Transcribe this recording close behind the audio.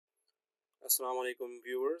अस्सलाम वालेकुम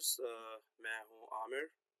व्यूअर्स, मैं हूं आमिर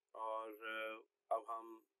और अब हम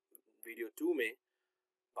वीडियो 2 में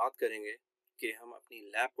बात करेंगे कि हम अपनी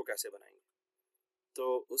लैब को कैसे बनाएंगे। तो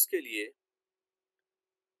उसके लिए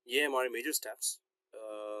ये हमारे मेजर स्टेप्स।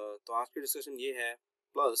 तो आज की डिस्कशन ये है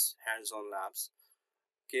प्लस हैंड्स ऑन लैब्स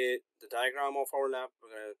के the diagram of our lab.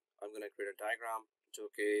 I am gonna create a diagram जो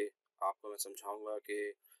कि आपको मैं समझाऊंगा कि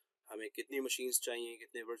हमें कितनी मशीन्स चाहिए,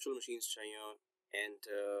 कितने वर्चुअल मशीन्स चाहिए, and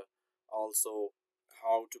also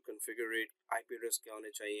how to configure it, IP address क्या होने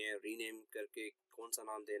चाहिए, रीनेम करके कौन सा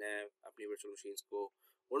नाम देना है अपनी वर्चुअल मशीन्स को,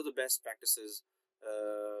 what are the best practices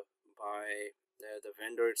by the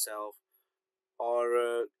vendor itself, और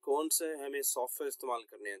कौन से हमें सॉफ्टवेयर इस्तेमाल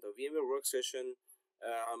करने हैं। तो VMware वर्कस्टेशन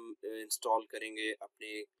हम इंस्टॉल करेंगे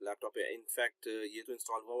अपने लैपटॉप पे। इनफैक्ट ये तो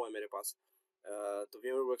इंस्टॉल हुआ है मेरे पास। तो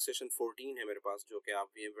VMware वर्कस्टेशन 14 है मेरे पास, जो कि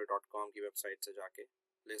आप vmware.com की वेबसाइट से जाके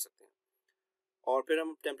ले सकते हैं। और फिर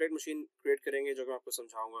हम टेम्पलेट मशीन क्रिएट करेंगे जो कि मैं आपको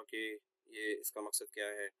समझाऊंगा कि ये इसका मकसद क्या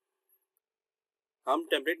है। हम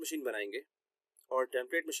टेम्पलेट मशीन बनाएंगे और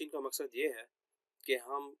टेम्पलेट मशीन का मकसद ये है कि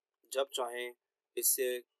हम जब चाहें इससे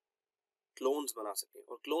क्लोन्स बना सकें।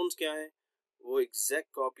 और क्लोन्स क्या है? वो एग्जैक्ट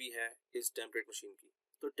कॉपी है इस टेम्पलेट मशीन की।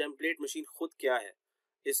 तो टेम्पलेट मशीन खुद क्या है?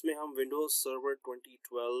 इसमें हम विंडोज सर्वर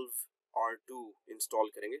 2012 R2 इंस्टॉल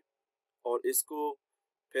करेंगे और इसको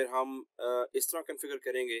फिर हम इस तरह कॉन्फ़िगर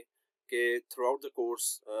करेंगे कि थ्रू आउट द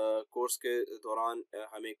कोर्स के दौरान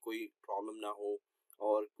हमें कोई प्रॉब्लम ना हो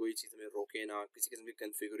और कोई चीज़ हमें रोके ना, किसी किस्म की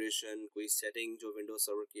कॉन्फ़िगरेशन, कोई सेटिंग जो विंडोज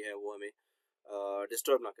सर्वर की है वो हमें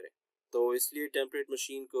डिस्टर्ब ना करे। तो इसलिए टेम्पलेट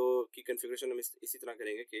मशीन को की कॉन्फ़िगरेशन हम इसी तरह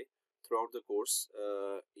करेंगे कि थ्रू आउट द कोर्स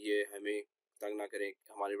ये हमें तंग ना करें,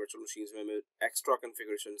 हमारे वर्चुअल मशीन्स में हमें एक्स्ट्रा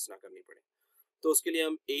कॉन्फ़िगरेशंस ना करनी पड़े। तो उसके लिए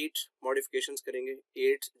हम 8 मॉडिफिकेशंस करेंगे,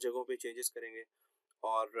 8 जगहों पे चेंजेस करेंगे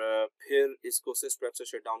और फिर इसको सिस्प्रैप से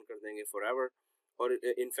शट डाउन कर देंगे फॉर एवर। और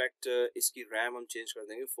इनफैक्ट इसकी रैम हम चेंज कर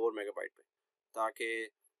देंगे 4 मेगाबाइट पे, ताकि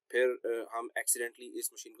फिर हम एक्सीडेंटली इस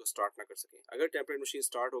मशीन को स्टार्ट ना कर सकें। अगर टेम्पलेट मशीन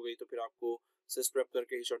स्टार्ट हो गई तो फिर आपको सिस्प्रैप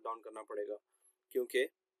करके ही शट डाउन करना पड़ेगा, क्योंकि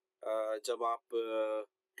जब आप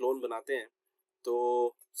क्लोन बनाते हैं तो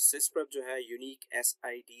सिस्प्रैप जो है यूनिक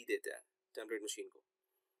SID देता है टेम्पलेट मशीन को।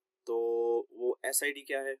 तो वो SID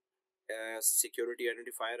क्या है? सिक्योरिटी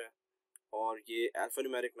आइडेंटिफायर है, और ये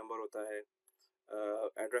अल्फान्यूमेरिक नंबर होता है,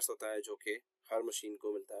 एड्रेस होता है जो कि हर मशीन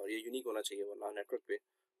को मिलता है, और ये यूनिक होना चाहिए वरना नेटवर्क पे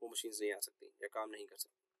वो मशीन्स नहीं आ सकती या काम नहीं कर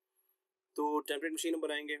सकती। तो टेम्पलेट मशीन हम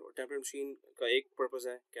बनाएंगे और टेम्पलेट मशीन का एक पर्पज़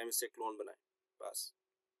है कि हम इससे क्लोन बनाएं बस।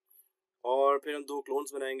 और फिर हम 2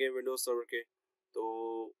 क्लोन्स बनाएंगे विंडोज सर्वर के, तो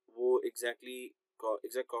वो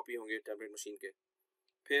एग्जैक्ट कॉपी होंगे टेम्पलेट मशीन के।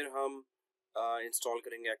 फिर हम इंस्टॉल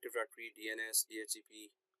करेंगे एक्टिव डायरेक्टरी, DNS, DHCP,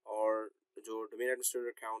 और जो डोमेन एडमिनिस्ट्रेटर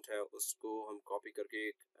अकाउंट है उसको हम कॉपी करके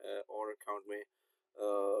एक और अकाउंट में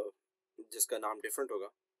जिसका नाम डिफरेंट होगा,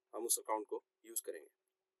 हम उस अकाउंट को यूज़ करेंगे।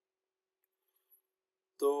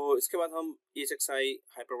 तो इसके बाद हम EHXi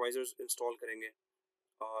हाइपरवाइजर्स इंस्टॉल करेंगे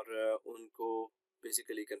और उनको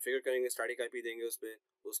बेसिकली कॉन्फ़िगर करेंगे, स्टैटिक IP देंगे उस पर,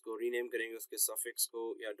 उसको रीनेम करेंगे, उसके सफिक्स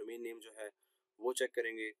को या डोमेन नेम जो है वो चेक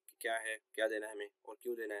करेंगे कि क्या है, क्या देना है हमें और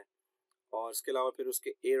क्यों देना है। और इसके अलावा फिर उसके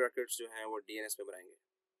A records जो हैं वो DNS में बनाएंगे।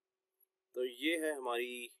 तो ये है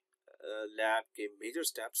हमारी लैब के मेजर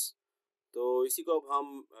स्टेप्स। तो इसी को अब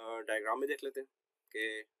हम डायग्राम में देख लेते हैं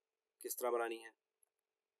कि किस तरह बनानी है।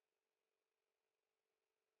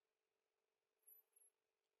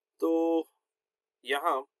 तो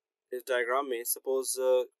यहाँ इस डायग्राम में सपोज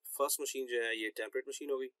फर्स्ट मशीन जो है ये टेम्पलेट मशीन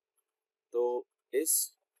होगी। तो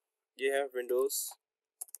इस ये है विंडोज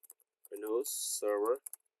सर्वर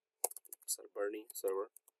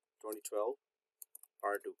 2012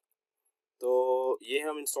 R2। तो ये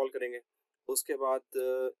हम इंस्टॉल करेंगे। उसके बाद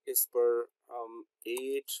इस पर हम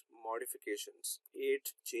 8 मॉडिफिकेशंस,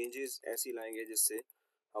 8 चेंजेस ऐसी लाएंगे जिससे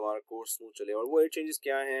हमारा कोर्स स्मूथ चले। और वो 8 चेंजेस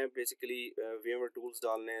क्या हैं? बेसिकली VMware टूल्स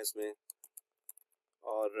डालने हैं इसमें,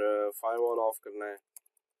 और फायरवॉल ऑफ करना है,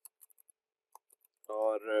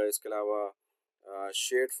 और इसके अलावा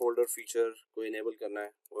शेयर्ड फोल्डर फीचर को इनेबल करना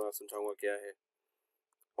है, वो मैं समझाऊंगा क्या है।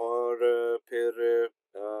 और फिर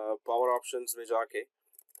पावर ऑप्शंस में जाके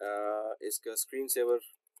इसका स्क्रीन सेवर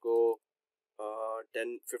को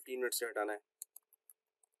 10-15 मिनट से हटाना है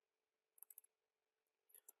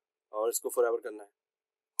और इसको फॉरएवर करना है,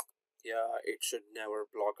 या it should never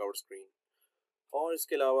block our screen. और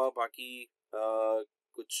इसके अलावा बाकी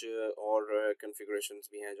कुछ और कॉन्फ़िगरेशंस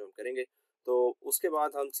भी हैं जो हम करेंगे। तो उसके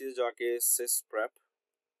बाद हम सीधे जाके सिस्प्रैप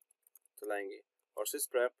चलाएंगे, और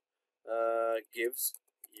सिस्प्रैप गिव्स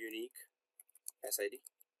यूनिक SID।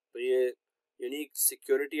 तो ये यूनिक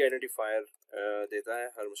सिक्योरिटी आइडेंटिफायर देता है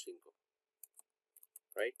हर मशीन को,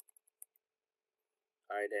 राइट,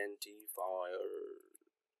 आइडेंटिफायर।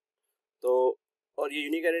 तो और ये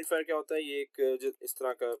यूनिक आइडेंटिफायर क्या होता है? ये एक जो इस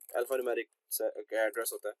तरह का अल्फान्यूमेरिक एड्रेस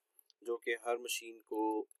होता है जो कि हर मशीन को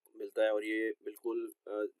मिलता है, और ये बिल्कुल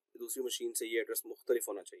दूसरी मशीन से ये एड्रेस मुख्तलिफ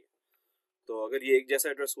होना चाहिए। तो अगर ये एक जैसा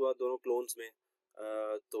एड्रेस हुआ दोनों क्लोन्स में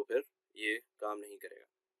तो फिर ये काम नहीं करेगा।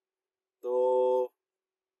 तो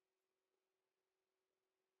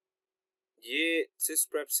ये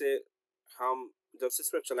सिस्प्रेप से हम जब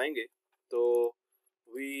सिस्प्रेप चलाएंगे तो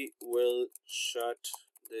we will shut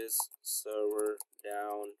this server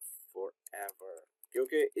down forever,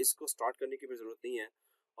 क्योंकि इसको स्टार्ट करने की भी ज़रूरत नहीं है।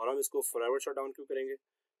 और हम इसको फॉरएवर शट डाउन क्यों करेंगे?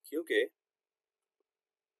 क्योंकि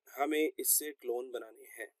हमें इससे क्लोन बनाने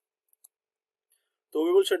हैं। तो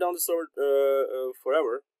we will shut down the server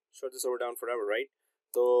forever, shut the server down forever, right.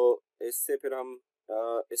 तो इससे फिर हम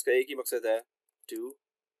इसका एक ही मकसद है, टू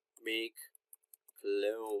मेक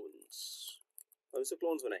क्लोन्स, हम इससे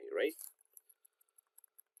क्लोन्स बनाएंगे, राइट।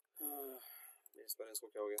 इस पर इसको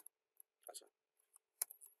क्या हो गया? अच्छा,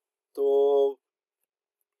 तो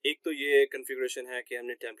एक तो ये कॉन्फ़िगरेशन है कि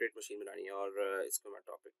हमने टेम्पलेट मशीन बनानी है, और इसको मैं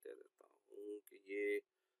टॉपिक दे देता हूँ कि ये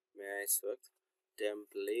मैं इस वक्त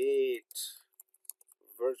टेम्पलेट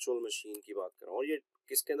वर्चुअल मशीन की बात कर रहा हूँ। और ये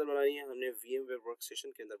किसके अंदर बनानी है? हमने VMware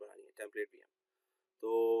वर्कस्टेशन के अंदर बनानी है टेम्पलेट VM।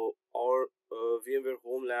 तो और VMware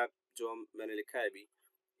होम लैब जो मैंने लिखा है अभी,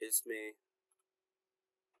 इसमें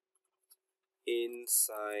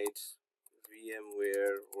इनसाइड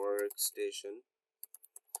VMware वर्कस्टेशन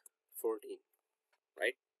 14,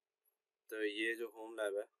 राइट। तो ये जो होम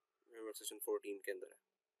लैब है VMware वर्कस्टेशन 14 के अंदर है।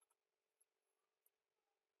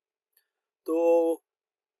 तो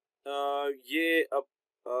ये अब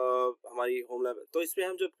हमारी होम लैब है। तो इसमें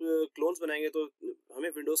हम जब क्लोन्स बनाएंगे तो हमें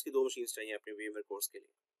विंडोज़ की 2 मशीन्स चाहिए अपने VMware कोर्स के लिए।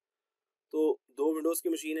 तो 2 विंडोज़ की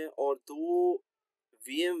मशीन है और 2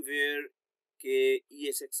 VMware के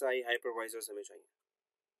ESXi हाइपरवाइजर्स हमें चाहिए।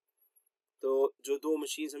 तो जो 2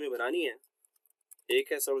 मशीन्स हमें बनानी है,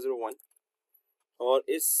 एक है सर्वर 01 और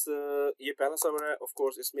ये पहला सर्वर है। ऑफ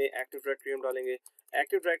कोर्स इसमें एक्टिव डायरेक्टरी हम डालेंगे।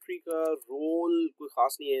 एक्टिव डायरेक्टरी का रोल कोई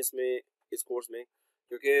ख़ास नहीं है इसमें, इस कोर्स में,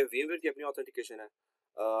 क्योंकि VMware की अपनी ऑथेंटिकेशन है।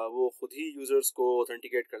 वो खुद ही यूज़र्स को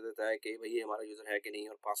ऑथेंटिकेट कर देता है कि भाई ये हमारा यूज़र है कि नहीं,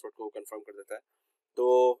 और पासवर्ड को कंफर्म कर देता है। तो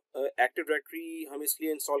एक्टिव डायरेक्टरी हम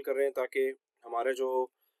इसलिए इंस्टॉल कर रहे हैं ताकि हमारा जो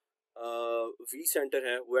वी सेंटर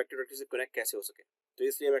है वो एक्टिव डायरेक्टरी से कनेक्ट कैसे हो सके। तो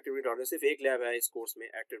इसलिए हम एक्टिव डायरेक्टरी डाल रहे हैं। सिर्फ एक लैब है इस कोर्स में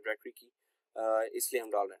एक्टिव डायरेक्टरी की, इसलिए हम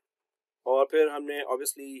डाल रहे हैं। और फिर हमने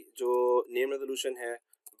ऑब्वियसली जो नेम रेजोल्यूशन है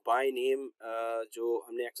बाय नेम जो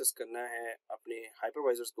हमने एक्सेस करना है अपने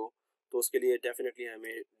हाइपरवाइजर्स को, तो उसके लिए डेफिनेटली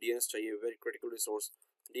हमें DNS चाहिए, वेरी क्रिटिकल रिसोर्स।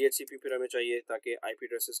 DHCP फिर हमें चाहिए ताकि IP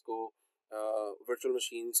एड्रेसेस को वर्चुअल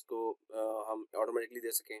मशीन्स को हम ऑटोमेटिकली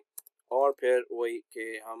दे सकें। और फिर वही कि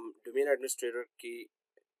हम डोमेन एडमिनिस्ट्रेटर की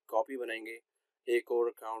कॉपी बनाएंगे एक और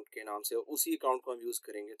अकाउंट के नाम से, और उसी अकाउंट को हम यूज़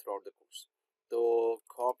करेंगे थ्रू आउट द कोर्स। तो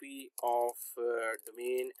copy of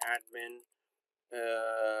domain admin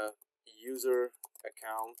user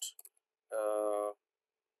account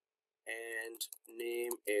and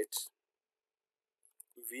name it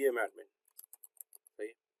vmadmin,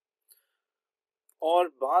 सही। और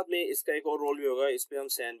बाद में इसका एक और रोल भी होगा, इस पे हम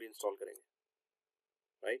SAN भी इंस्टॉल करेंगे,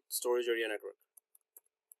 राइट, स्टोरेज एरिया नेटवर्क।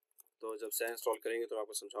 तो जब SAN इंस्टॉल करेंगे तो मैं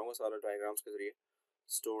आपको समझाऊंगा सारा डायग्राम्स के जरिए।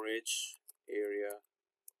 स्टोरेज एरिया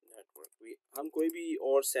नेटवर्क, हम कोई भी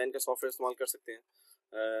और SAN का सॉफ्टवेयर इस्तेमाल कर सकते हैं,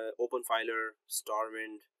 ओपन फाइलर,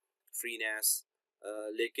 स्टारविंड, फ्रीनेस,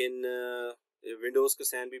 लेकिन विंडोज़ का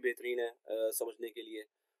SAN भी बेहतरीन है समझने के लिए,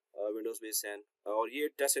 विंडोज़ बेस्ड SAN, और ये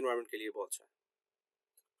टेस्ट एनवायरनमेंट के लिए बहुत अच्छा है,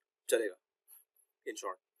 चलेगा इन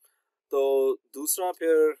शॉर्ट। तो दूसरा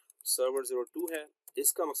फिर सर्वर 02 है।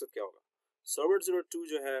 इसका मकसद क्या होगा? सर्वर 02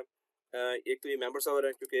 जो है, एक तो ये मेंबर सर्वर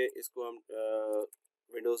है क्योंकि इसको हम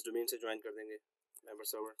विंडोज़ डोमेन से ज्वाइन कर देंगे, मेंबर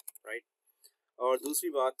सर्वर, राइट। और दूसरी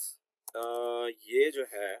बात ये जो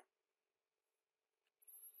है,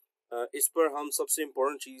 इस पर हम सबसे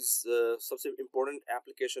इम्पोर्टेंट चीज़, सबसे इम्पोर्टेंट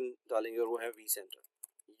एप्लीकेशन डालेंगे, और वो है वी सेंटर।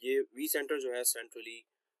 ये वी सेंटर जो है सेंट्रली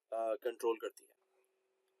कंट्रोल करती है,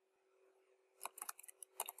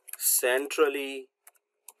 centrally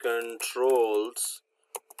controls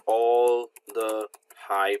all the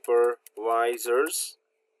hypervisors,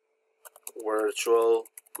 virtual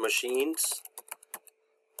machines,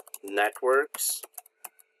 networks,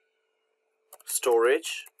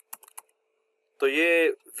 storage। तो ये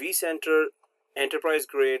vCenter enterprise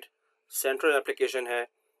grade central application है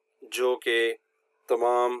जो कि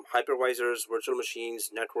तमाम hypervisors, virtual machines,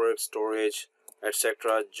 network, storage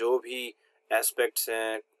etcetera जो भी एस्पेक्ट्स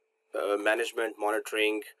हैं management,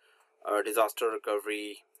 monitoring, disaster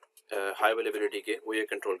recovery, high availability के, वो ये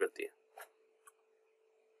कंट्रोल करती है।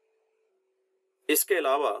 इसके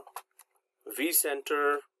अलावा वी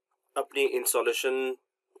सेंटर अपनी इंस्टॉलेशन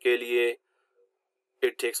के लिए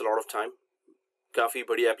it takes a lot of time, काफ़ी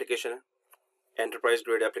बड़ी एप्लीकेशन है, एंटरप्राइज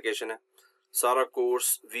ग्रेड एप्लीकेशन है। सारा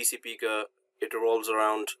कोर्स VCP का इट रिवॉल्व्स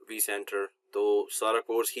अराउंड vCenter, तो सारा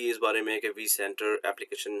कोर्स ही इस बारे में है कि vCenter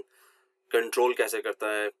एप्लीकेशन कंट्रोल कैसे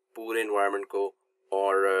करता है पूरे इन्वायरमेंट को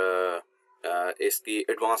और इसकी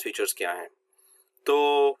एडवांस फीचर्स क्या हैं। तो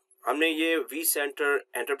हमने ये vCenter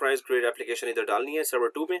एंटरप्राइज ग्रेड एप्लीकेशन इधर डालनी है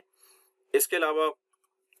सर्वर 2 में। इसके अलावा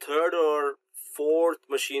थर्ड और फोर्थ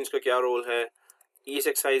मशीन्स का क्या रोल है,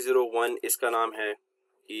 ESXi01 इसका नाम है,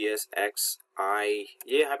 ESXi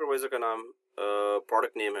ये हाइपरवाइजर का नाम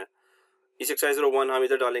प्रोडक्ट नेम है। ESXi01 हम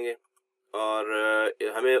इधर डालेंगे और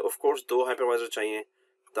हमें ऑफ कोर्स 2 हाइपरवाइजर चाहिए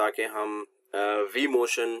ताकि हम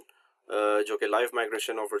vMotion जो कि live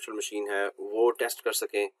migration of virtual machine है वो टेस्ट कर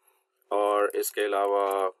सकें, और इसके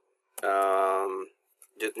अलावा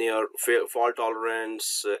जितनी और फॉल्ट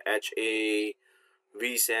टॉलरेंस, HA,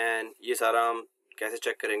 vSAN ये सारा हम कैसे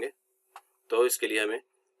चेक करेंगे, तो इसके लिए हमें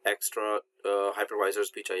एक्स्ट्रा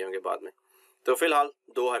हाइपरवाइजर्स भी चाहिए होंगे बाद में। तो फिलहाल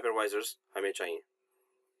 2 हाइपरवाइजर्स हमें चाहिए।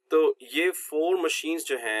 तो ये 4 मशीन्स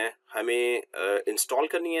जो हैं हमें इंस्टॉल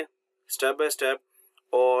करनी है स्टेप बाय स्टेप,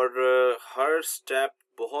 और हर स्टेप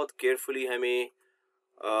बहुत केयरफुली हमें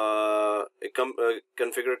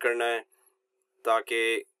कॉन्फ़िगर करना है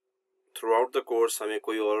ताकि थ्रू आउट द कोर्स हमें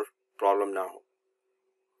कोई और प्रॉब्लम ना हो।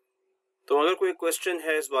 तो अगर कोई क्वेश्चन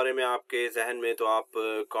है इस बारे में आपके जहन में तो आप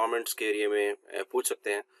कमेंट्स के एरिया में पूछ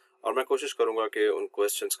सकते हैं और मैं कोशिश करूंगा कि उन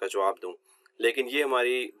क्वेश्चंस का जवाब दूं। लेकिन ये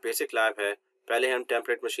हमारी बेसिक लैब है, पहले हम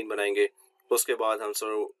टेम्पलेट मशीन बनाएंगे, उसके बाद हम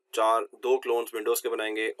 2 क्लोन्स विंडोज़ के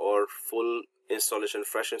बनाएंगे और फुल इंस्टॉलेशन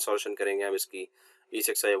फ्रेश इंस्टॉलेशन करेंगे हम इसकी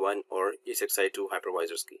ESXi1 और ESXi2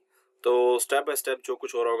 हाइपरवाइजर्स की। तो स्टेप बाय स्टेप जो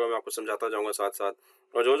कुछ हो रहा होगा मैं आपको समझाता जाऊँगा साथ साथ,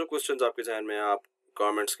 और जो क्वेश्चन आपके जहन में आप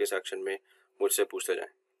कॉमेंट्स के सेक्शन में मुझसे पूछते जाएँ।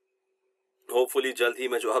 होपफुली जल्द ही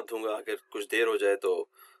मैं जवाब दूंगा, अगर कुछ देर हो जाए तो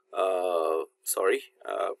सॉरी।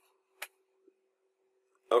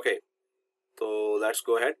 ओके, तो लेट्स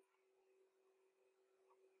गो अहेड।